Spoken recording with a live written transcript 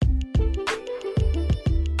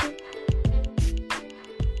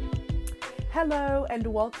Hello and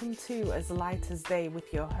welcome to As Light as Day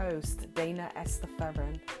with your host, Dana Esther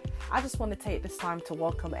Ferren. I just want to take this time to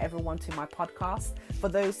welcome everyone to my podcast. For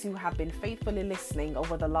those who have been faithfully listening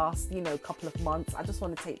over the last, couple of months, I just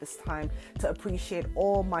want to take this time to appreciate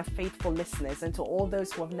all my faithful listeners, and to all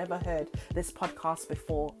those who have never heard this podcast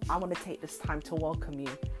before, I want to take this time to welcome you.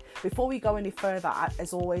 Before we go any further,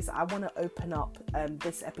 as always, I want to open up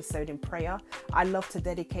this episode in prayer. I love to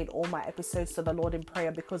dedicate all my episodes to the Lord in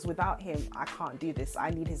prayer, because without Him, I can't do this.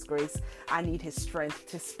 I need His grace. I need His strength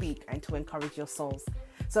to speak and to encourage your souls.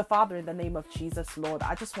 So Father, in the name of Jesus, Lord,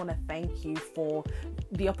 I just want to thank you for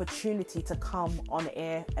the opportunity to come on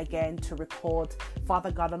air again to record,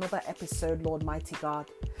 Father God, another episode, Lord mighty God.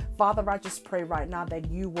 Father, I just pray right now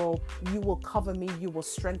that you will cover me, you will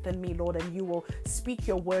strengthen me, Lord, and you will speak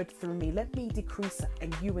your word through me. Let me decrease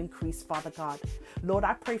and you increase, Father God. Lord,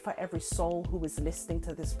 I pray for every soul who is listening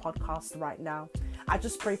to this podcast right now. I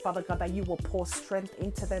just pray, Father God, that you will pour strength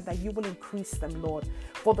into them, that you will increase them, Lord.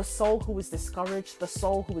 For the soul who is discouraged, the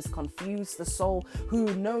soul who is confused, the soul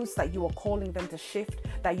who knows that you are calling them to shift,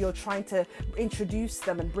 that you're trying to introduce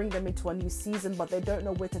them and bring them into a new season, but they don't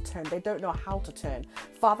know where to turn. They don't know how to turn.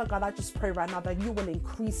 Father God, I just pray right now that you will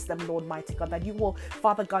increase them, Lord mighty God, that you will,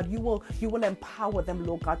 Father God, you will empower them,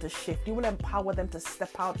 Lord God, to shift. You will empower them to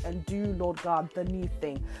step out and do, Lord God, the new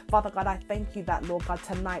thing. Father God, I thank you that, Lord God,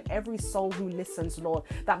 tonight, every soul who listens, Lord,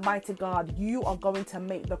 that mighty God, you are going to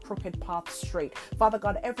make the crooked path straight. Father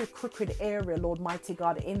God, every crooked area, Lord mighty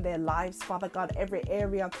God, in their lives, Father God, every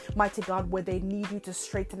area, mighty God, where they need you to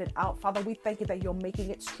straighten it out. Father, we thank you that you're making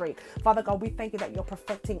it straight. Father God, we thank you that you're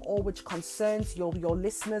perfecting all which concerns your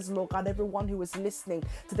listeners, Lord God, everyone who is listening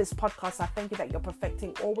to this podcast. I thank you that you're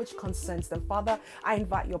perfecting all which concerns them. Father, I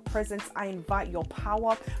invite your presence. I invite your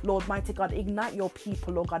power, Lord mighty God. Ignite your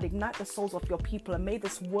people, Lord God. Ignite the souls of your people, and may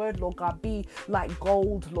this word, Lord God, be like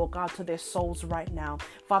gold, Lord God, to their souls right now.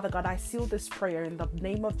 Father God, I seal this prayer in the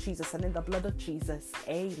name of Jesus and in the blood of Jesus.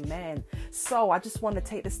 Amen. So I just want to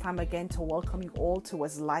take this time again to welcome you all to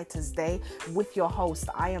As Light as Day with your host.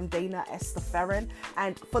 I am Dana Esther Ferren,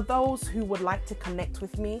 and for those who would like to connect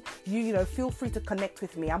with me, you feel free to connect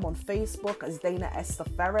with me. I'm on Facebook as Dana Esther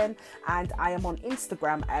Ferren, and I am on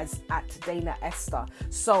Instagram as @Dana Esther.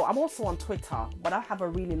 So I'm also on Twitter, but I have a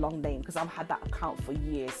really long name because I've had that account for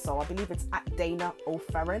years. So I believe it's @Dana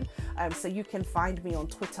O'Ferren. So you can find me on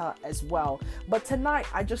Twitter as well. But tonight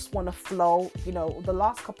I just want to flow. The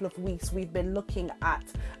last couple of weeks we've been looking at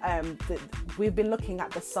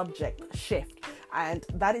the subject shift. And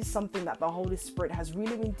that is something that the Holy Spirit has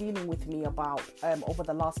really been dealing with me about over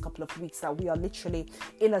the last couple of weeks, that we are literally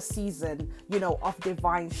in a season, of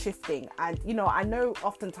divine shifting. And, I know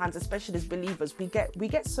oftentimes, especially as believers, we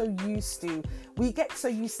get so used to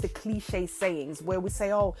cliche sayings where we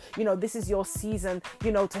say, oh, this is your season,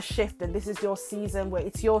 to shift. And this is your season where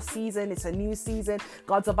it's your season. It's a new season.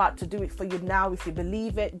 God's about to do it for you now. If you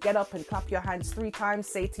believe it, get up and clap your hands 3 times.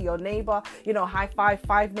 Say to your neighbor, high five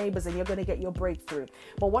 5 neighbors, and you're going to get your breakthrough.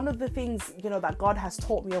 But one of the things, that God has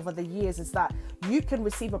taught me over the years is that you can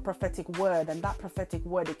receive a prophetic word, and that prophetic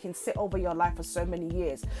word, it can sit over your life for so many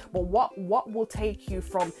years. But what will take you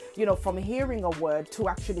from hearing a word to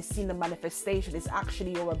actually seeing the manifestation is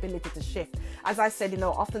actually your ability to shift. As I said,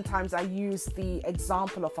 oftentimes I use the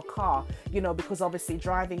example of a car, because obviously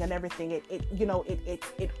driving and everything,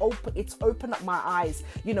 it's opened up my eyes,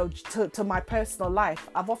 to my personal life.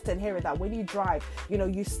 I've often heard that when you drive,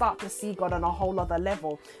 you start to see God on a whole other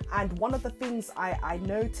level. And one of the things I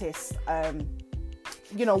noticed,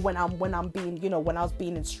 when I was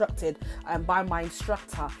being instructed by my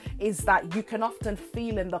instructor, is that you can often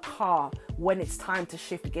feel in the car when it's time to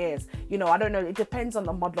shift gears. I don't know, it depends on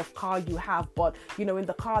the model of car you have, but in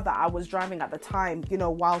the car that I was driving at the time,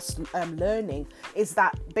 whilst learning, is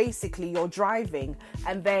that basically you're driving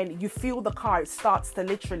and then you feel the car, it starts to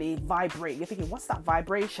literally vibrate. You're thinking, what's that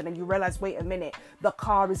vibration? And you realize, wait a minute, the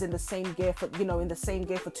car is in the same gear for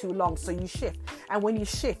too long. So you shift, and when you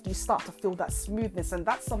shift, you start to feel that smoothness. And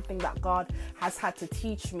that's something that God has had to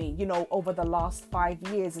teach me, over the last 5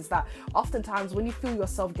 years, is that oftentimes when you feel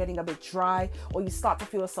yourself getting a bit dry, or you start to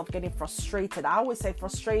feel yourself getting frustrated, I always say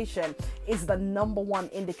frustration is the number one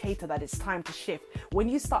indicator that it's time to shift. When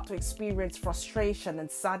you start to experience frustration and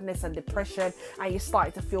sadness and depression, and you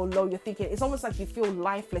start to feel low, you're thinking, it's almost like you feel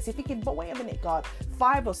lifeless. You're thinking, but wait a minute, God,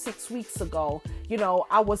 5 or 6 weeks ago,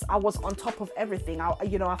 I was on top of everything.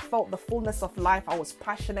 I felt the fullness of life. I was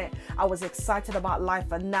passionate. I was excited about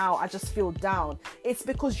life, and now I just feel down. It's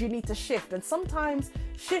because you need to shift. And sometimes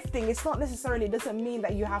shifting, it's not necessarily, doesn't mean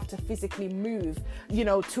that you have to physically move,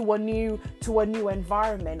 to a new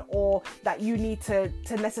environment, or that you need to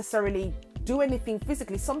necessarily do anything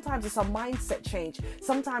physically. Sometimes it's a mindset change.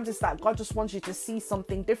 Sometimes it's that God just wants you to see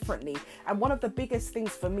something differently. And one of the biggest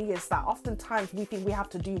things for me is that oftentimes we think we have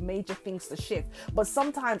to do major things to shift, but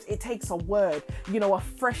sometimes it takes a word, a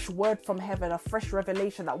fresh word from heaven, a fresh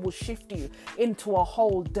revelation that will shift you into a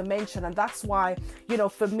whole dimension. And that's why,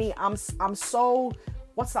 for me, I'm so,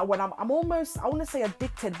 what's that word? I'm almost, I want to say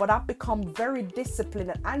addicted, but I've become very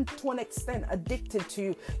disciplined and to an extent addicted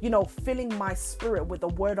to, filling my spirit with the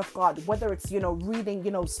word of God, whether it's,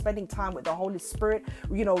 reading, spending time with the Holy Spirit,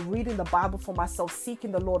 reading the Bible for myself,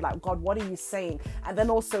 seeking the Lord, like, God, what are you saying? And then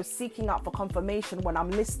also seeking out for confirmation when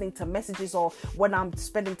I'm listening to messages or when I'm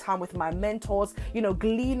spending time with my mentors,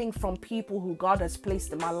 gleaning from people who God has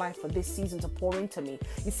placed in my life for this season to pour into me.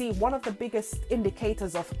 You see, one of the biggest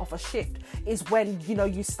indicators of a shift is when,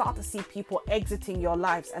 you start to see people exiting your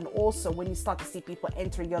lives, and also when you start to see people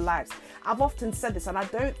entering your lives. I've often said this, and I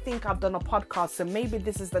don't think I've done a podcast, so maybe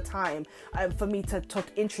this is the time for me to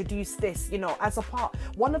introduce this, as a part.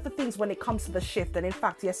 One of the things when it comes to the shift, and in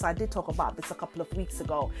fact, yes, I did talk about this a couple of weeks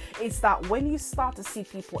ago, is that when you start to see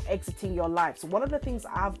people exiting your lives, one of the things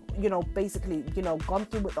I've, basically, gone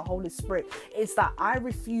through with the Holy Spirit is that I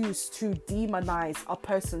refuse to demonize a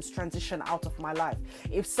person's transition out of my life.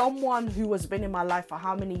 If someone who has been in my life for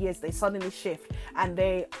how many years, they suddenly shift and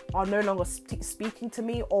they are no longer speaking to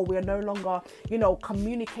me, or we're no longer,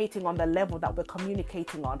 communicating on the level that we're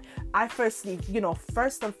communicating on, I firstly,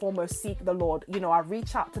 first and foremost seek the Lord. I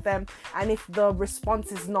reach out to them, and if the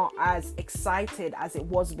response is not as excited as it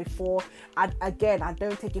was before, I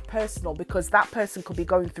don't take it personal, because that person could be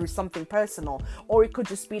going through something personal, or it could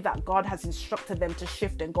just be that God has instructed them to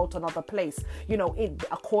shift and go to another place,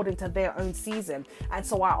 according to their own season. And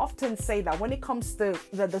so I often say that when it comes to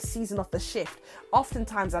the season of the shift,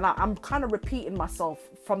 oftentimes, and I'm kind of repeating myself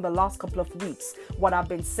from the last couple of weeks, what I've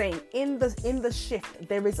been saying, in the shift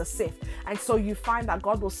there is a sift. And so you find that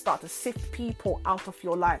God will start to sift people out of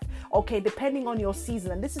your life, okay, depending on your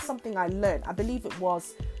season. And this is something I learned, I believe it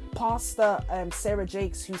was Pastor Sarah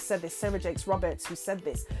Jakes who said this, Sarah Jakes Roberts, who said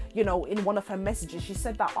this, in one of her messages. She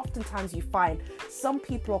said that oftentimes you find some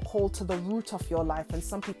people are called to the root of your life and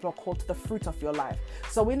some people are called to the fruit of your life.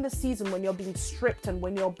 So in the season when you're being stripped and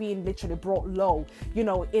when you're being literally brought low, in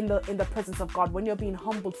the presence of God, when you're being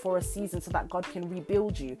humbled for a season so that God can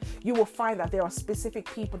rebuild you, you will find that there are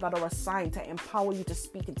specific people that are assigned to empower you to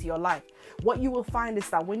speak into your life. What you will find is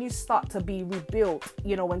that when you start to be rebuilt,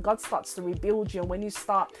 when God starts to rebuild you, and when you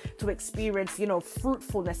start to experience,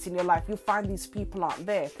 fruitfulness in your life, you find these people aren't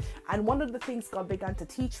there. And one of the things God began to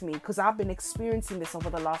teach me, because I've been experiencing this over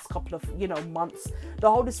the last couple of, months, the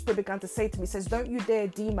Holy Spirit began to say to me, says, don't you dare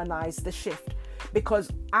demonize the shift,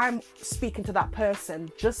 because I'm speaking to that person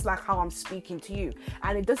just like how I'm speaking to you.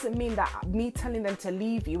 And it doesn't mean that me telling them to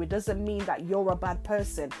leave you, it doesn't mean that you're a bad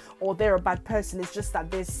person or they're a bad person. It's just that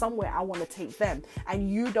there's somewhere I want to take them and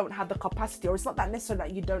you don't have the capacity, or it's not that necessarily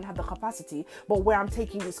that you don't have the capacity, but where I'm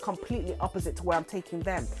taking you is completely opposite to where I'm taking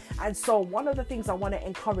them. And so one of the things I want to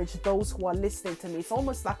encourage those who are listening to me, it's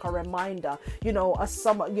almost like a reminder, a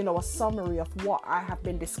summary of what I have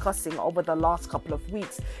been discussing over the last couple of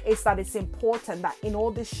weeks, is that it's important that in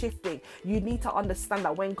all this shifting, you need to understand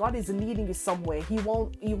that when God is leading you somewhere, he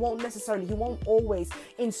won't always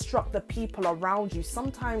instruct the people around you.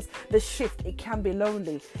 Sometimes the shift, it can be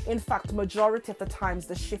lonely. In fact, majority of the times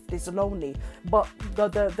the shift is lonely. But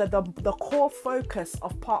the core focus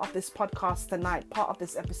of part of this podcast tonight, part of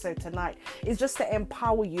this episode tonight, is just to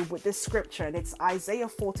empower you with this scripture, and it's Isaiah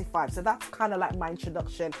 45. So that's kind of like my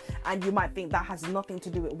introduction, and you might think that has nothing to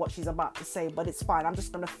do with what she's about to say, but it's fine. I'm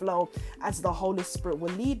just going to flow as the Holy Spirit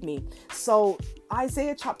will lead me. So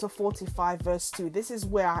Isaiah chapter 45 verse 2, this is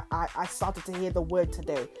where I started to hear the word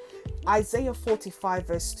today. Isaiah 45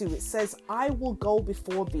 verse 2, it says, I will go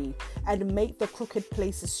before thee and make the crooked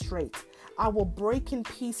places straight. I will break in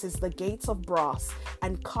pieces the gates of brass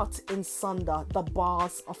and cut in sunder the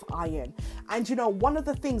bars of iron. And one of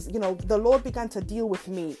the things, the Lord began to deal with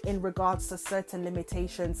me in regards to certain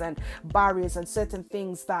limitations and barriers and certain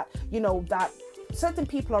things that, that certain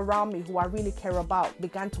people around me who I really care about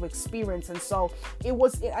began to experience. And so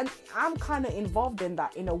and I'm kind of involved in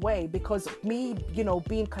that in a way, because me,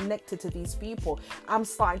 being connected to these people, I'm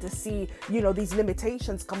starting to see, these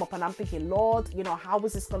limitations come up, and I'm thinking, Lord, how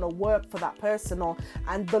is this going to work for that person?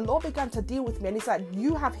 And the Lord began to deal with me, and he's like,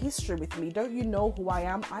 you have history with me. Don't you know who I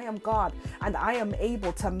am? I am God, and I am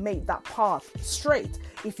able to make that path straight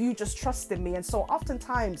if you just trust in me. And so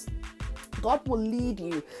oftentimes God will lead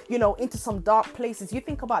you, into some dark places. You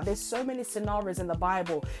think about, there's so many scenarios in the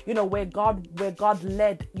Bible, where God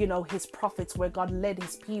led, his prophets, where God led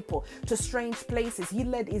his people to strange places. He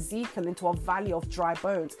led Ezekiel into a valley of dry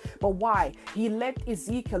bones. But why? He led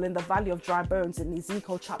Ezekiel in the valley of dry bones in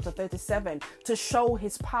Ezekiel chapter 37 to show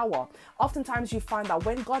his power. Oftentimes you find that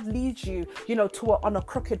when God leads you, on a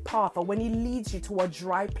crooked path, or when he leads you to a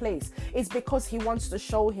dry place, it's because he wants to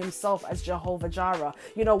show himself as Jehovah Jireh.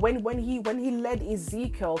 When he led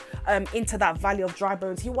Ezekiel into that valley of dry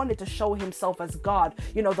bones, he wanted to show himself as God,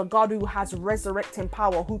 the God who has resurrecting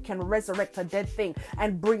power, who can resurrect a dead thing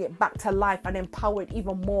and bring it back to life and empower it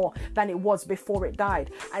even more than it was before it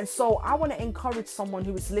died. And so I want to encourage someone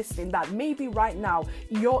who is listening that maybe right now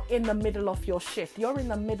you're in the middle of your shift, you're in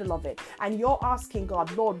the middle of it, and you're asking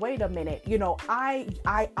God, Lord, wait a minute,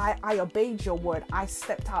 I obeyed your word, I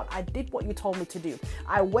stepped out, I did what you told me to do,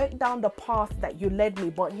 I went down the path that you led me,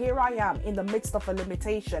 but here I am in the midst of a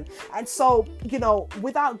limitation. And so,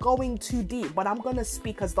 without going too deep, but I'm going to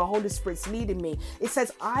speak as the Holy Spirit's leading me. It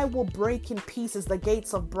says, I will break in pieces the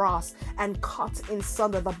gates of brass and cut in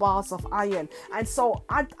sunder the bars of iron. And so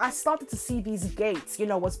I started to see these gates,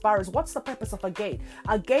 as barriers. What's the purpose of a gate?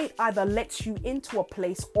 A gate either lets you into a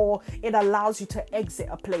place or it allows you to exit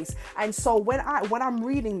a place. And so when I'm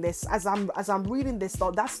reading this, as I'm reading this,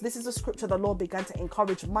 though, this is a scripture the Lord began to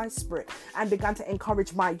encourage my spirit and began to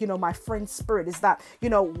encourage my, my friend's spirit, is that,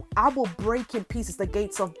 I will break in pieces the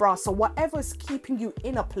gates of brass. So whatever is keeping you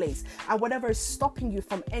in a place and whatever is stopping you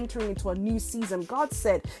from entering into a new season, God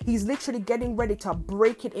said he's literally getting ready to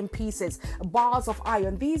break it in pieces. Bars of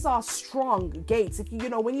iron, these are strong gates. If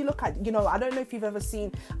when you look at, I don't know if you've ever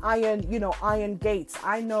seen iron gates.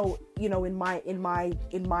 I know, in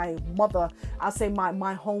my mother, I'll say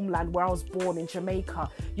my homeland where I was born in Jamaica,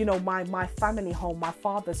 my family home, my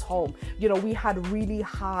father's home, we had really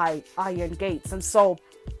high iron gates. And so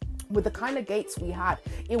with the kind of gates we had,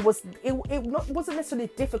 it wasn't necessarily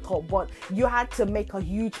difficult, but you had to make a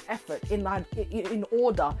huge effort in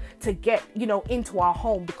order to get into our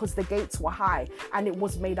home, because the gates were high and it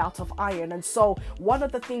was made out of iron. And so one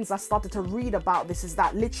of the things I started to read about this is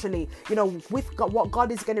that literally, with God, what God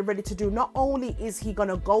is getting ready to do, not only is he going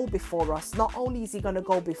to go before us, not only is he going to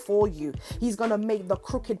go before you, he's going to make the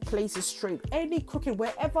crooked places straight. Any crooked,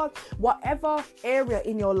 whatever area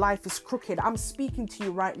in your life is crooked, I'm speaking to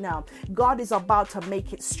you right now. God is about to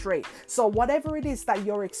make it straight. So whatever it is that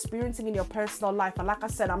you're experiencing in your personal life, and like I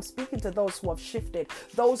said, I'm speaking to those who have shifted,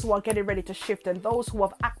 those who are getting ready to shift, and those who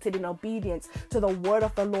have acted in obedience to the word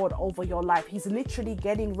of the Lord over your life. He's literally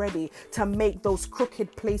getting ready to make those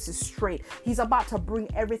crooked places straight. He's about to bring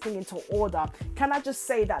everything into order. Can I just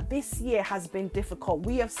say that this year has been difficult?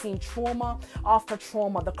 We have seen trauma after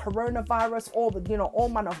trauma, the coronavirus, all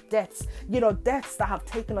manner of deaths, deaths that have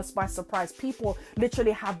taken us by surprise. People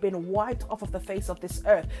literally have been wiped off of the face of this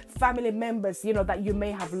earth. Family members, that you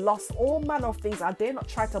may have lost, all manner of things. I dare not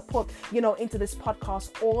try to put, into this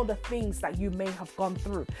podcast all the things that you may have gone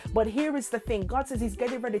through. But here is the thing. God says he's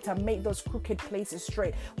getting ready to make those crooked places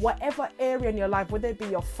straight. Whatever area in your life, whether it be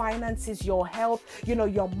your finances, your health,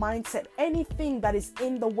 your mindset, anything that is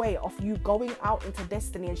in the way of you going out into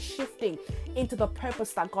destiny and shifting into the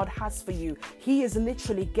purpose that God has for you, he is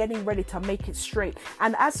literally getting ready to make it straight.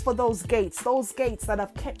 And as for those gates that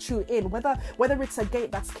have kept you in, whether it's a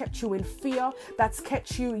gate that's kept you in fear, that's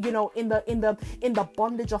kept you, in the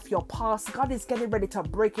bondage of your past, God is getting ready to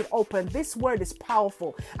break it open. This word is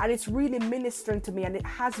powerful and it's really ministering to me, and it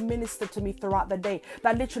has ministered to me throughout the day,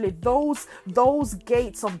 that literally those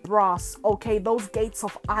gates of brass, those gates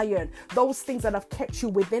of iron, those things that have kept you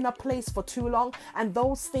within a place for too long, and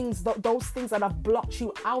those things that have blocked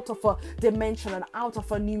you out of a dimension and out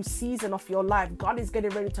of a new season of your life, God is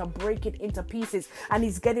getting ready to break it into pieces, and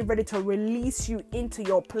he's getting ready to release you into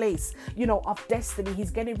your place, of destiny. He's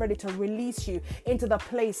getting ready to release you into the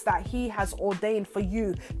place that he has ordained for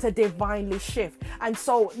you to divinely shift. And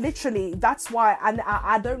so literally, that's why, and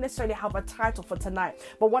I don't necessarily have a title for tonight,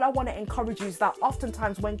 but what I want to encourage you is that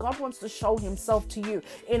oftentimes when God wants to show himself to you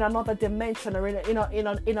in another dimension, or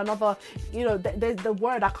in another, the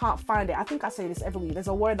word, I can't find it. I think I say this every week. There's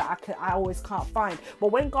a word that I always can't find.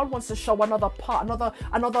 But when God wants to show another part,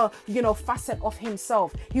 another facet of himself,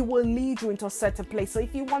 himself. He will lead you into a certain place. So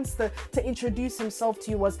if he wants to introduce himself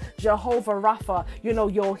to you as Jehovah Rapha,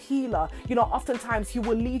 your healer, oftentimes he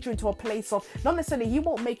will lead you into a place of, not necessarily he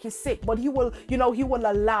won't make you sick, but he will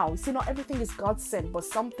allow. See, not everything is God sent, but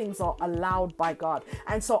some things are allowed by God.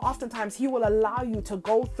 And so oftentimes he will allow you to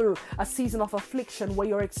go through a season of affliction where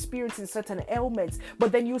you're experiencing certain ailments,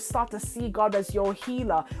 but then you start to see God as your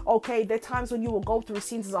healer. Okay, there are times when you will go through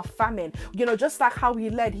seasons of famine, just like how he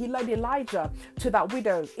led Elijah to that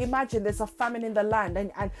widow. Imagine there's a famine in the land,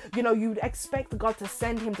 and you'd expect God to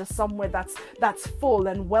send him to somewhere that's full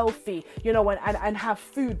and wealthy, and have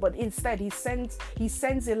food, but instead he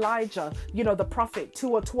sends Elijah, the prophet,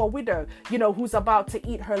 to a widow, who's about to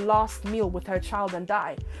eat her last meal with her child and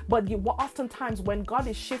die. But oftentimes when God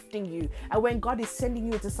is shifting you and when God is sending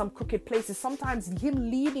you into some crooked places, sometimes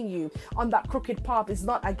him leading you on that crooked path is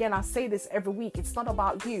not, again, I say this every week, it's not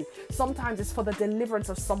about you. Sometimes it's for the deliverance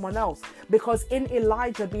of someone else, because in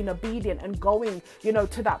Elijah being obedient and going,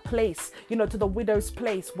 to that place, to the widow's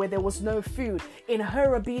place where there was no food, in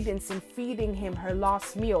her obedience in feeding him her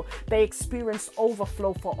last meal, they experienced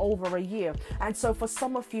overflow for over a year. And so for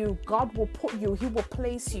some of you, God will he will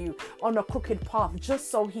place you on a crooked path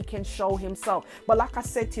just so he can show himself. But like I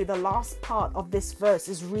said to you, the last part of this verse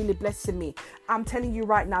is really blessing me. I'm telling you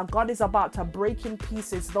right now, God is about to break in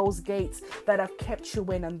pieces those gates that have kept you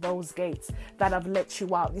in and those gates that have let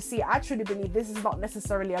you out. You see, I truly believe this is not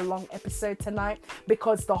necessarily a long episode tonight,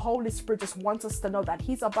 because the Holy Spirit just wants us to know that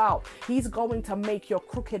he's going to make your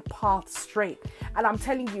crooked path straight. And I'm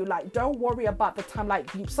telling you, don't worry about the time.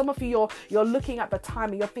 Some of you, you're looking at the time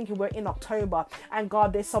and you're thinking we're in October, and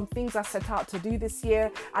God, there's some things I set out to do this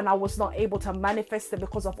year and I was not able to manifest it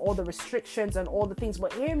because of all the restrictions and all the things.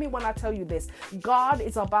 But hear me when I tell you this, God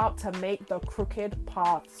is about to make the crooked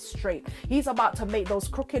path straight. He's about to make those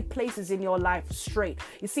crooked places in your life straight.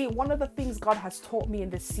 You see, one of the things God has taught me in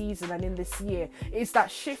this season and in this year is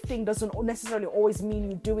that shifting doesn't necessarily always mean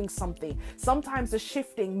you doing something. Sometimes the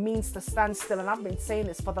shifting means to stand still, and I've been saying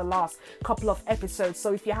this for the last couple of episodes.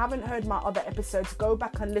 So if you haven't heard my other episodes, go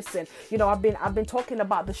back and listen. I've been talking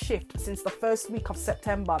about the shift since the first week of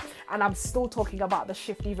September, and I'm still talking about the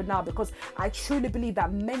shift even now, because I truly believe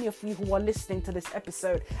that many of you who are listening to this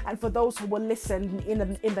episode, and for those who will listen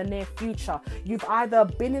in the near future, you've either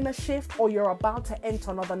been in a shift or you're about to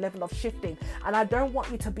enter another level of shifting. And I don't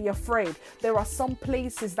want you to be afraid. There are some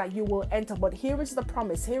places that you will enter, but here is the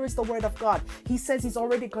promise. Here is the word of God. He says he's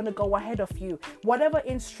already going to go ahead of you. Whatever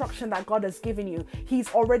instruction that God has given you, he's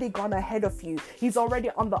already gone ahead of you. He's already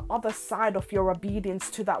on the other side of your obedience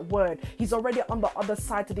to that word. He's already on the other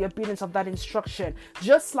side to the obedience of that instruction.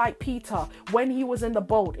 Just like Peter, when he was in the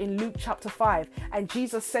boat in Luke chapter 5, and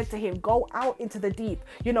Jesus said to him, go out into the deep,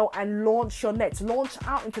 and launch your nets, launch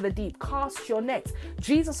out into the deep, cast your nets.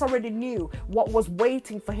 Jesus already knew what was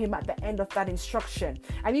waiting for him at the end of that instruction.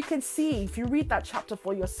 And you can see, if you read that chapter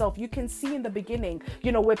for yourself, you can see in the beginning,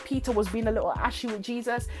 where Peter was being a little ashy with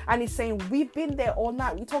Jesus, and he's saying, we've been there all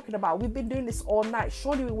night. We're talking about, we've been doing this all night.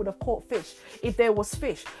 Surely we would have caught fish if there was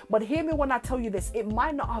fish. But hear me when I tell you this, it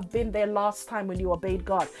might not have been there last time when you obeyed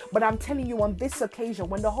God, but I'm telling you, on this occasion,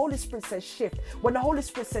 when the Holy Spirit says shift, when the Holy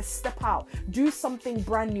Spirit says step out, do something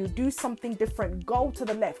brand new, do something different, go to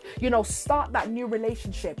the left, start that new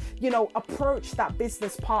relationship, approach that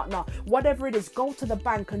business partner, whatever it is, go to the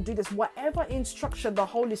bank and do this. Whatever instruction the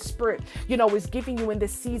Holy Spirit, is giving you in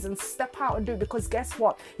this season, step out and do it, because guess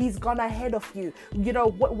what? He's gone ahead of you.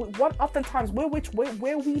 What oftentimes where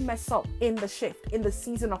we mess up in the shift, in the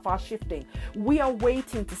season of our shifting, we are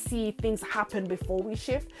waiting to see things happen before we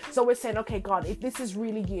shift. So we're saying, okay, God, if this is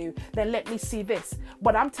really you, then let me see this.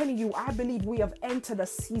 But I'm telling you, I believe we have entered a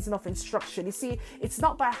season of instruction. You see, it's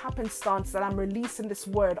not by happenstance that I'm releasing this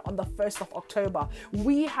word on the 1st of October.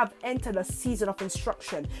 We have entered a season of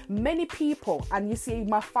instruction. Many people, and you see,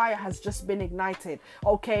 my fire has just been ignited.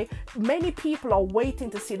 Okay, many people are waiting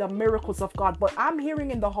to see the miracles of God, but I'm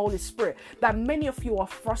hearing in the Holy Spirit that many of you are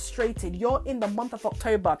frustrated. You're in the month of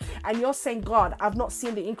October and you're saying, God, I've not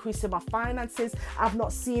seen the increase in my finances. I've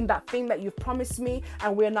not seen that thing that you've promised me,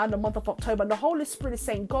 and we're now in the month of October. And the Holy Spirit is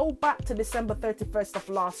saying, go back to December 31st of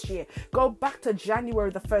last year. Go back to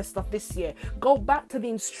January the 1st of this year. Go back to the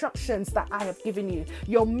instructions that I have given you.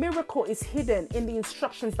 Your miracle is hidden in the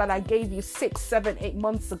instructions that I gave you 6, 7, 8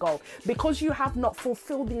 months ago. Because you have not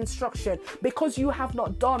fulfilled the instruction, because you have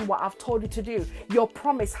not done what I've told you to do, your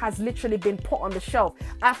promise has literally been put on the shelf.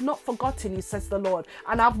 I've not forgotten you, says the Lord,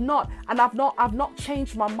 and I've not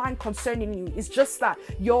changed my mind concerning you. It's just that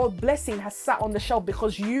your blessing has sat on the shelf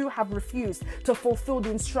because you have refused to fulfill the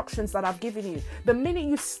instructions that I've given you. The minute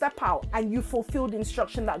you step out and you fulfill the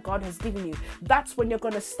instruction that God has given you, that's when you're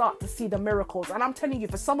going to start to see the miracles. And I'm telling you,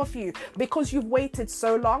 for some of you, because you've waited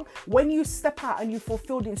so long, when you step out and you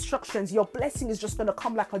fulfill the instructions, your blessing is just going to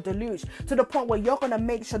come like a deluge, to the point where you're going to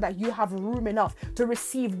make sure that you have room enough to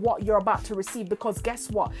receive what you're about to receive. Because guess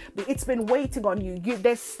what? It's been waiting on you.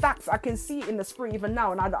 There's stacks. I can see in the spirit even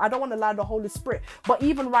now, and I don't want to lie to the Holy Spirit, but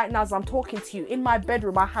even right now as I'm talking to you, in my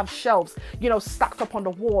bedroom, I have shelves, stacked up on the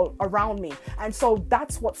wall around me. And so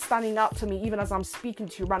that's what's standing out to me even as I'm speaking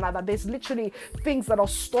to you right now, that there's literally things that are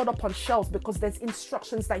stored up on shelves because there's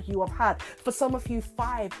instructions that you have had for some of you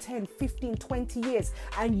 5, 10, 15, 20 years,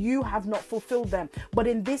 and you have not fulfilled them. But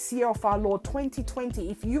in this year of our Lord 2020,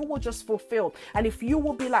 if you will just fulfill, and if you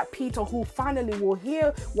will be like Peter, who finally will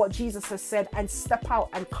hear what Jesus has said and step out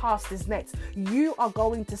and cast his nets, you are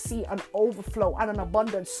going to see an overflow and an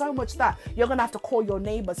abundance, so much that you're going to have to call your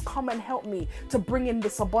neighbors, come and help me to bring in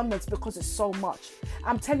this abundance, because it's so much.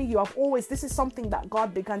 I'm telling you, this is something that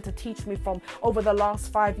God began to teach me from over the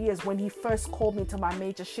last 5 years when he first called me to my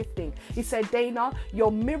major shifting. He said, Dana,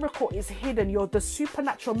 your miracle is hidden. The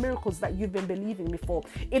supernatural miracles that you've been believing me for,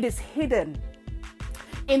 it is hidden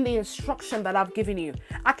in the instruction that I've given you.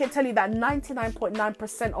 I can tell you that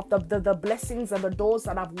 99.9% of the blessings and the doors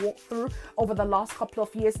that I've walked through over the last couple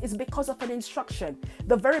of years is because of an instruction.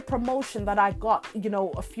 The very promotion that I got,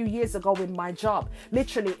 a few years ago in my job,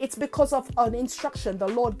 literally, it's because of an instruction the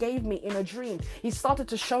Lord gave me in a dream. He started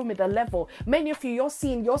to show me the level. Many of you, you're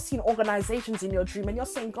seeing organizations in your dream, and you're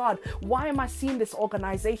saying, God, why am I seeing this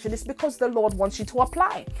organization? It's because the Lord wants you to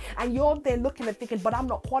apply. And you're there looking and thinking, but I'm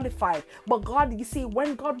not qualified. But God, you see,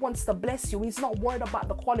 when God wants to bless you, he's not worried about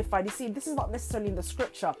the qualified. You see, this is not necessarily in the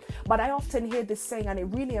scripture, but I often hear this saying, and it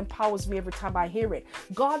really empowers me every time I hear it.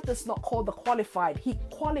 God does not call the qualified, he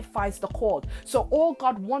qualifies the called. So all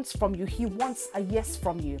God wants from you, he wants a yes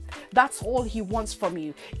from you. That's all he wants from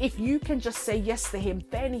you. If you can just say yes to him,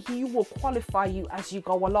 then he will qualify you as you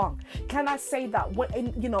go along. Can I say that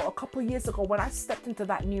a couple of years ago when I stepped into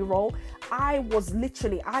that new role, I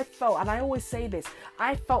felt, and I always say this,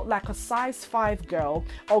 I felt like a size 5 girl.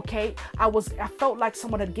 Okay, I felt like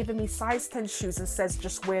someone had given me size 10 shoes and says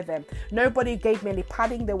just wear them. Nobody gave me any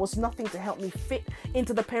padding. There was nothing to help me fit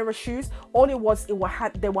into the pair of shoes. All it was, they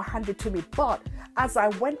were handed to me. But as I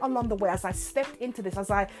went along the way, as I stepped into this,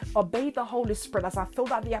 as I obeyed the Holy Spirit, as I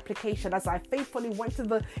filled out the application, as I faithfully went to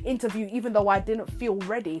the interview, even though I didn't feel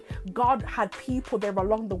ready, God had people there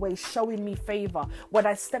along the way showing me favor. When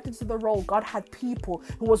I stepped into the role, God had people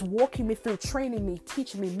who was walking me through, training me,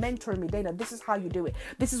 teaching me, mentoring me. Dana, this is how you do it.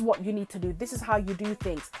 This is what you need to do. This is how you do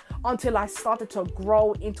things, until I started to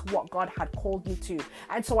grow into what God had called me to.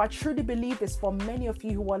 And so I truly believe this for many of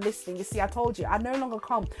you who are listening. You see, I told you, I no longer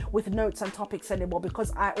come with notes and topics anymore,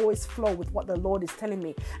 because I always flow with what the Lord is telling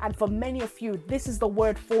me. And for many of you, this is the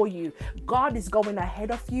word for you. God is going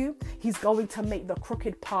ahead of you. He's going to make the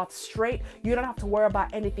crooked path straight. You don't have to worry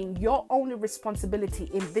about anything. Your only responsibility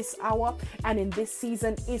in this hour and in this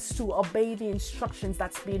season is to obey the instructions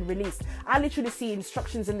that's being released. I literally see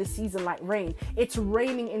instructions in this season like rain. It's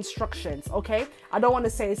raining instructions. Okay, I don't want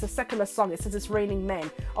to say it's a secular song. It says it's raining men.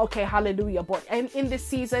 Okay, hallelujah. But in this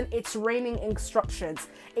season, it's raining instructions.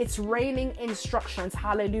 It's raining instructions.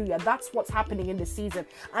 Hallelujah. That's what's happening in this season.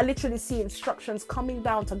 I literally see instructions coming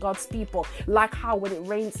down to God's people, like how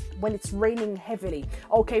when it's raining heavily,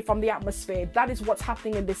 okay, from the atmosphere. That is what's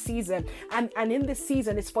happening in this season. And in this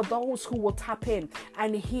season, it's for those who will tap in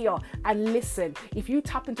and hear and listen. If you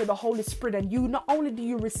tap into the Holy Spirit, and you not only do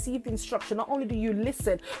you receive the instruction, not only do you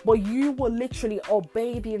listen, but you will literally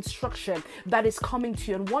obey the instruction that is coming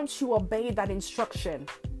to you. And once you obey that instruction,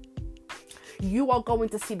 you are going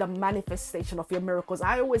to see the manifestation of your miracles.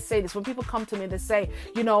 I always say this when people come to me, they say,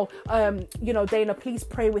 Dana, please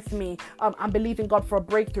pray with me. I'm believing God for a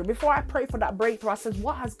breakthrough. Before I pray for that breakthrough, I said,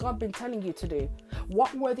 what has God been telling you to do?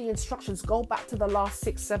 What were the instructions? Go back to the last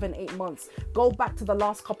 6, 7, 8 months. Go back to the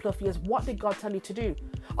last couple of years. What did God tell you to do?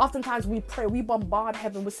 Oftentimes we pray, we bombard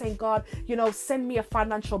heaven. We're saying, God, send me a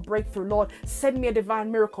financial breakthrough. Lord, send me a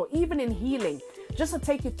divine miracle, even in healing. Just to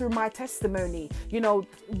take you through my testimony,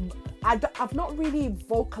 I've not really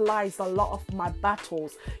vocalized a lot of my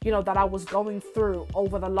battles, that I was going through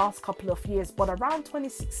over the last couple of years. But around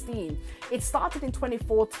 2016, it started in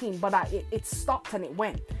 2014, but it stopped and it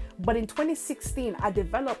went. But in 2016, I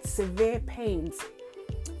developed severe pains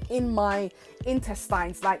in my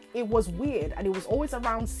intestines. Like, it was weird, and it was always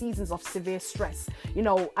around seasons of severe stress. You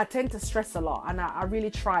know, I tend to stress a lot, and I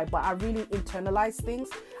really try, but I really internalize things.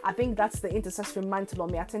 I think that's the intercessory mantle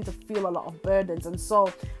on me. I tend to feel a lot of burdens. And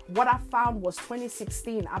so what I found was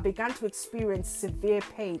 2016, I began to experience severe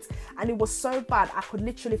pains, and it was so bad I could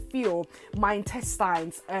literally feel my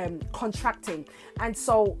intestines contracting. And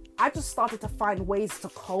so I just started to find ways to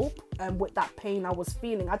cope with that pain I was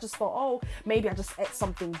feeling. I just thought, oh, maybe I just ate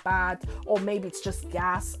something bad, or maybe it's just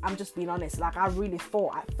gas. I'm just being honest. Like, I really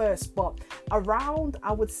thought at first, but around,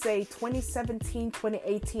 I would say 2017,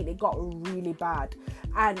 2018, it got really bad.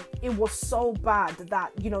 And it was so bad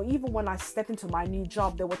that, you know, even when I stepped into my new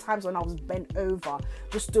job, there were times when I was bent over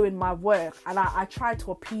just doing my work, and I tried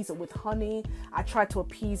to appease it with honey. I tried to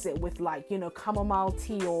appease it with, like, you know, chamomile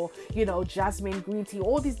tea, or, you know, jasmine green tea,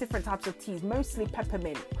 all these different types of teas, mostly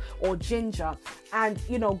peppermint or ginger. And,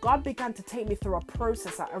 you know, God began to take me through a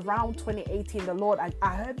process. Around 2018, the Lord, I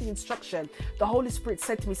heard the instruction. The Holy Spirit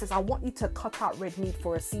said to me, says, I want you to cut out red meat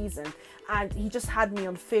for a season. And he just had me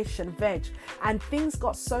on fish and veg, and things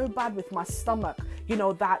got so bad with my stomach, you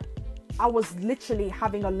know, that I was literally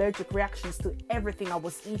having allergic reactions to everything I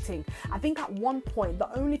was eating. I think at one point,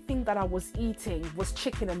 the only thing that I was eating was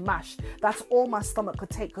chicken and mash. That's all my stomach could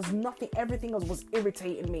take, because everything else was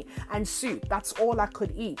irritating me. And soup, that's all I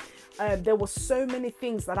could eat. There were so many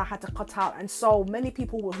things that I had to cut out. And so many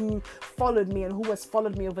people who followed me and who has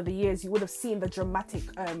followed me over the years, you would have seen the dramatic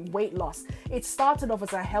weight loss. It started off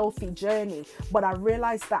as a healthy journey, but I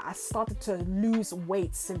realized that I started to lose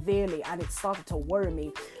weight severely, and it started to worry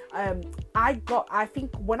me. I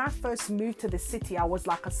think when I first moved to the city, I was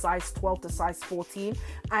like a size 12 to size 14.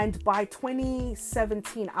 And by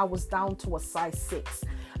 2017, I was down to a size 6.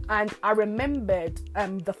 And I remembered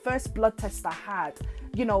the first blood test I had,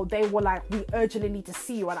 you know, they were like, we urgently need to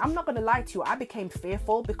see you. And I'm not going to lie to you, I became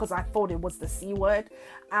fearful because I thought it was the C word.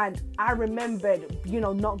 And I remembered, you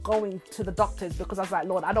know, not going to the doctors because I was like,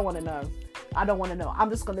 Lord, I don't want to know. I'm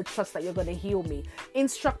just going to trust that you're going to heal me.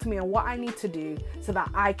 Instruct me on what I need to do so that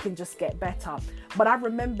I can just get better. But I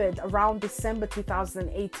remembered around December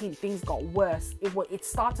 2018, things got worse. It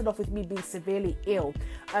started off with me being severely ill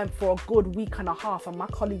for a good week and a half. And my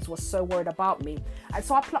colleagues were so worried about me. And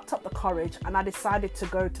so I plucked up the courage and I decided to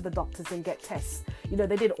go to the doctors and get tests. You know,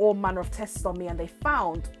 they did all manner of tests on me, and they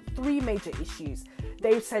found 3 major issues.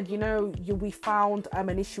 They said, you know, we found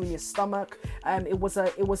an issue in your stomach. It was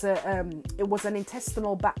an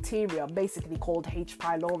intestinal bacteria, basically called H.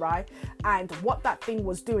 pylori. And what that thing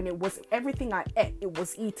was doing, it was everything I ate, it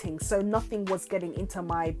was eating. So nothing was getting into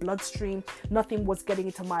my bloodstream, nothing was getting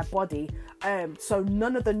into my body. So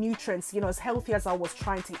none of the nutrients, you know, as healthy as I was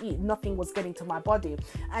trying to eat, nothing was getting to my body.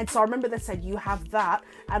 And so I remember they said, you have that,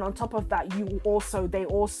 and on top of that, they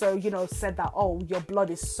also, you know, said that, oh, your blood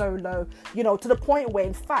is so low, you know, to the point where,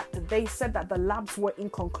 in fact, they said that the labs were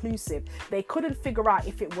inconclusive. They couldn't figure out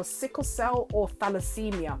if it was sickle cell or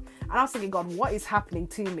thalassemia. And I was thinking, God, what is happening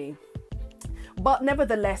to me? But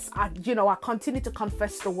nevertheless, I continued to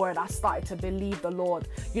confess the word. I started to believe the Lord,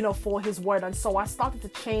 you know, for his word. And so I started to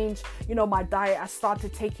change, you know, my diet. I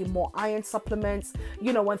started taking more iron supplements,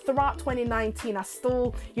 you know, and throughout 2019, I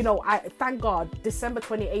still, you know, thank God, December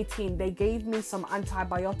 2018, they gave me some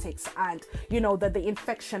antibiotics, and, you know, that the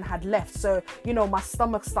infection had left. So, you know, my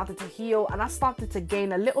stomach started to heal, and I started to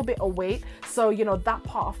gain a little bit of weight. So, you know, that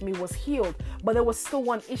part of me was healed. But there was still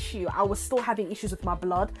one issue. I was still having issues with my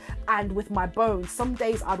blood and with my bones. Some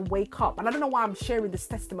days I'd wake up, and I don't know why I'm sharing this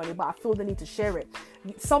testimony, but I feel the need to share it.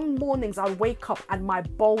 Some mornings I'd wake up and my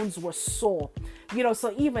bones were sore, you know, so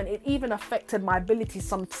it even affected my ability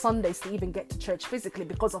some Sundays to even get to church physically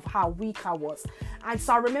because of how weak I was. And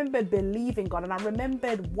so I remembered believing God, and I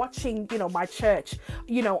remembered watching, you know, my church,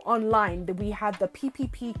 you know, online. We had the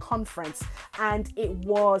PPP conference, and it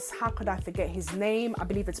was, how could I forget his name? I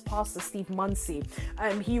believe it's Pastor Steve Munsey.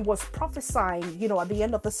 He was prophesying, you know, at the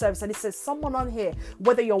end of the service, and he says, someone on here,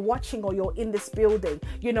 whether you're watching or you're in this building,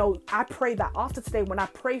 you know, I pray that after today, when I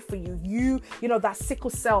pray for you, you know, that sickle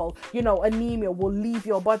cell, you know, anemia will leave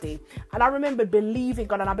your body. And I remember believing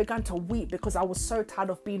God, and I began to weep because I was so tired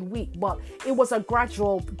of being weak. But it was a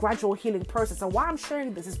gradual healing process. And why I'm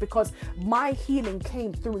sharing this is because my healing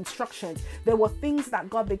came through instructions. There were things that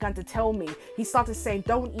God began to tell me. He started saying,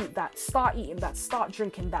 don't eat that, start eating that, start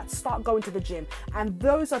drinking that, start going to the gym. And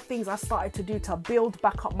those are things I started to do to build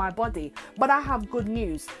back up my body. But I have good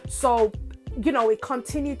news. So it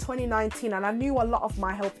continued 2019, and I knew a lot of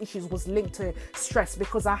my health issues was linked to stress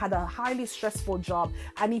because I had a highly stressful job,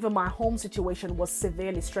 and even my home situation was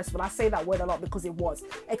severely stressful. I say that word a lot because it was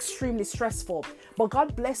extremely stressful. But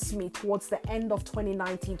God blessed me towards the end of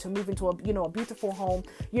 2019 to move into a beautiful home,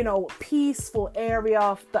 peaceful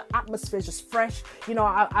area. The atmosphere is just fresh.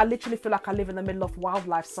 I literally feel like I live in the middle of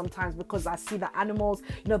wildlife sometimes because I see the animals,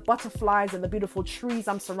 butterflies and the beautiful trees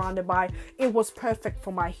I'm surrounded by. It was perfect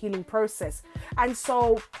for my healing process. And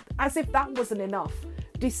so, as if that wasn't enough,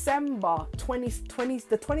 December 2020,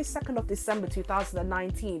 the 22nd of December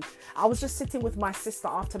 2019, I was just sitting with my sister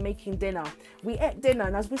after making dinner. We ate dinner,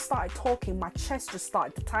 and as we started talking, my chest just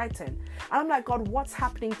started to tighten. And I'm like, God, what's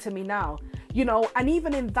happening to me now? And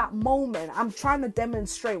even in that moment, I'm trying to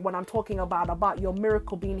demonstrate when I'm talking about your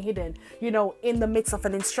miracle being hidden, in the midst of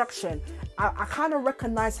an instruction. I kind of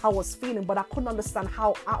recognized how I was feeling, but I couldn't understand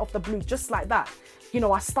how out of the blue, just like that,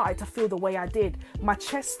 I started to feel the way I did. My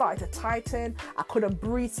chest started to tighten. I couldn't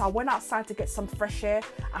breathe. So I went outside to get some fresh air.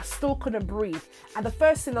 I still couldn't breathe. And the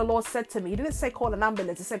first thing the Lord said to me, He didn't say call an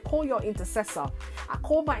ambulance. He said, call your intercessor. I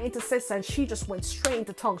called my intercessor, and she just went straight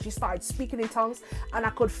into tongues. She started speaking in tongues, and I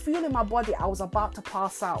could feel in my body I was about to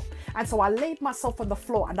pass out. And so I laid myself on the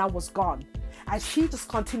floor, and I was gone. And she just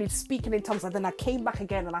continued speaking in tongues, and then I came back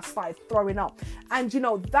again and I started throwing up. And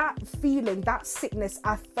that feeling, that sickness,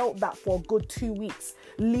 I felt that for a good 2 weeks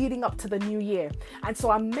leading up to the new year. And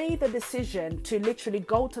so I made the decision to literally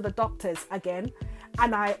go to the doctors again.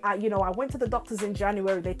 And I went to the doctors in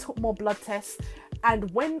January. They took more blood tests.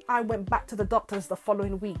 And when I went back to the doctors the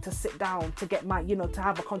following week to sit down to get my, to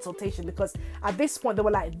have a consultation, because at this point they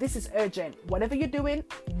were like, this is urgent. Whatever you're doing,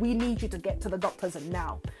 we need you to get to the doctors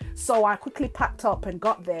now. So I quickly packed up and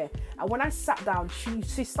got there. And when I sat down,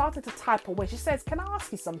 she started to type away. She says, can I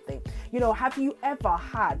ask you something? Have you ever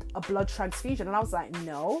had a blood transfusion? And I was like,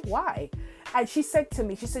 no, why? And she said to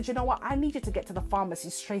me, you know what? I need you to get to the pharmacy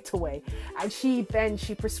straight away. And she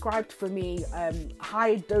prescribed for me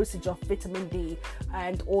high dosage of vitamin D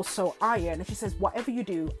and also iron. And she says, whatever you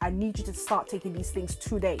do, I need you to start taking these things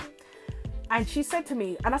today. And she said to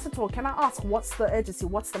me, and I said to her, can I ask, what's the urgency?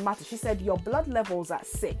 What's the matter? She said, your blood level's at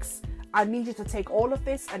 6. I need you to take all of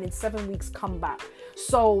this, and in 7 weeks, come back.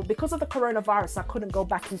 So because of the coronavirus, I couldn't go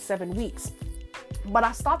back in 7 weeks. But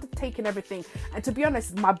I started taking everything, and to be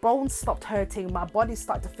honest, my bones stopped hurting, my body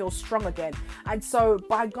started to feel strong again. And so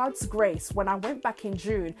by God's grace, when I went back in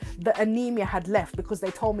June, the anemia had left, because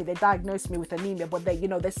they told me, they diagnosed me with anemia, but they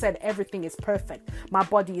said everything is perfect. My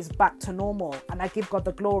body is back to normal, and I give God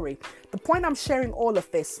the glory. The point I'm sharing all of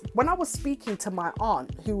this, when I was speaking to my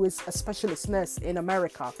aunt, who is a specialist nurse in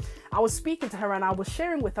America, I was speaking to her and I was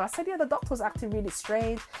sharing with her. I said, the doctor was acting really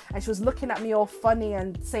strange, and she was looking at me all funny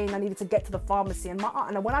and saying I needed to get to the pharmacy. And my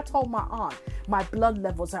aunt, and when I told my aunt my blood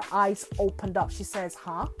levels, her eyes opened up. She says,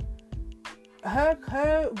 huh?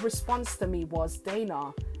 Her response to me was,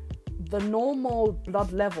 Dana, the normal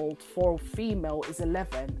blood level for a female is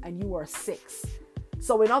 11 and you are 6.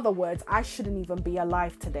 So in other words, I shouldn't even be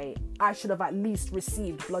alive today. I should have at least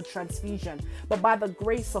received blood transfusion. But by the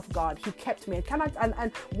grace of God, He kept me.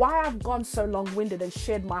 And why I've gone so long-winded and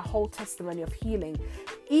shared my whole testimony of healing,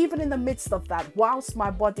 even in the midst of that, whilst my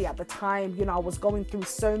body at the time, I was going through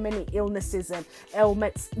so many illnesses and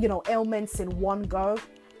ailments in one go.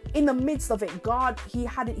 In the midst of it, God,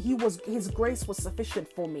 His grace was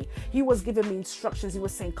sufficient for me. He was giving me instructions. He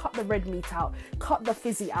was saying, cut the red meat out, cut the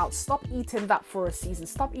fizzy out, stop eating that for a season,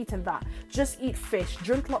 stop eating that, just eat fish,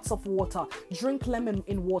 drink lots of water, drink lemon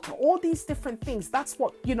in water, all these different things. That's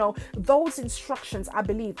what, those instructions, I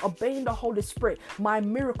believe, obeying the Holy Spirit, my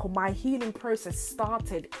miracle, my healing process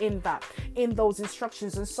started in those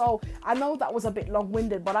instructions. And so I know that was a bit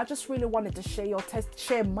long-winded, but I just really wanted to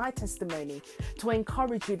share my testimony to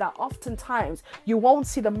encourage you that oftentimes you won't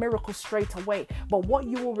see the miracle straight away, but what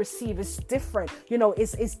you will receive is different,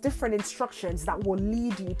 is different instructions that will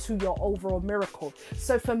lead you to your overall miracle.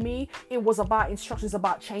 So for me, it was about instructions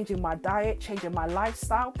about changing my diet, changing my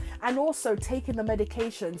lifestyle, and also taking the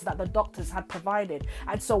medications that the doctors had provided.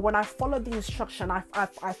 And so when I followed the instruction, I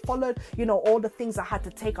followed, all the things I had to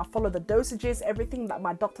take. I followed the dosages, everything that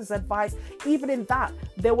my doctors advised. Even in that,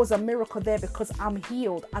 there was a miracle there, because I'm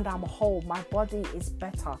healed and I'm whole. My body is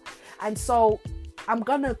better. And so I'm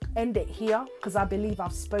going to end it here, because I believe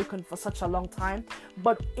I've spoken for such a long time.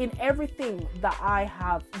 But in everything that I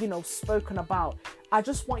have, spoken about, I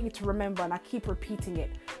just want you to remember, and I keep repeating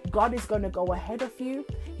it, God is going to go ahead of you.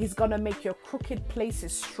 He's going to make your crooked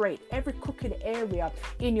places straight. Every crooked area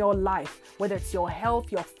in your life, whether it's your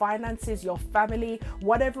health, your finances, your family,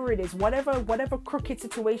 whatever it is, whatever crooked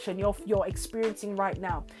situation you're experiencing right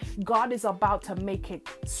now, God is about to make it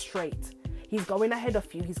straight. He's going ahead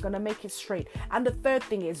of you. He's going to make it straight. And the third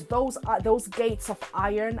thing is those gates of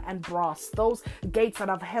iron and brass, those gates that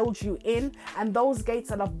have held you in, and those gates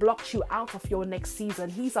that have blocked you out of your next season.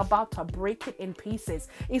 He's about to break it in pieces.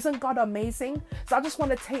 Isn't God amazing? So I just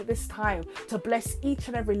want to take this time to bless each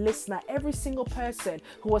and every listener, every single person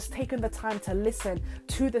who has taken the time to listen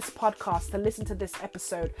to this podcast, to listen to this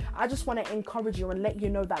episode. I just want to encourage you and let you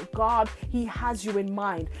know that God, He has you in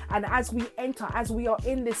mind. And as we are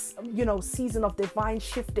in this, season of divine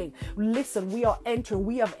shifting, listen, we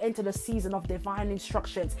have entered a season of divine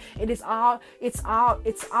instructions. It's our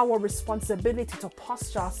responsibility to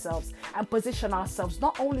posture ourselves and position ourselves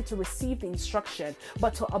not only to receive the instruction,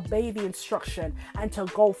 but to obey the instruction and to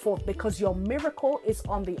go forth, because your miracle is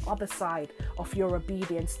on the other side of your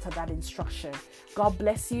obedience to that instruction. God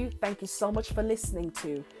bless you. Thank you so much for listening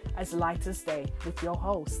to As Light as Day with your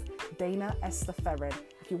host, Dana Esther Ferren.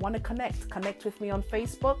 If you want to connect with me on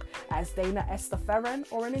Facebook as Dana Esther Ferren,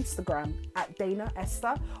 or on Instagram at Dana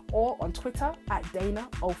Esther, or on Twitter at Dana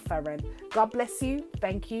O Ferren. God bless you.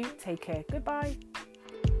 Thank you. Take care. Goodbye.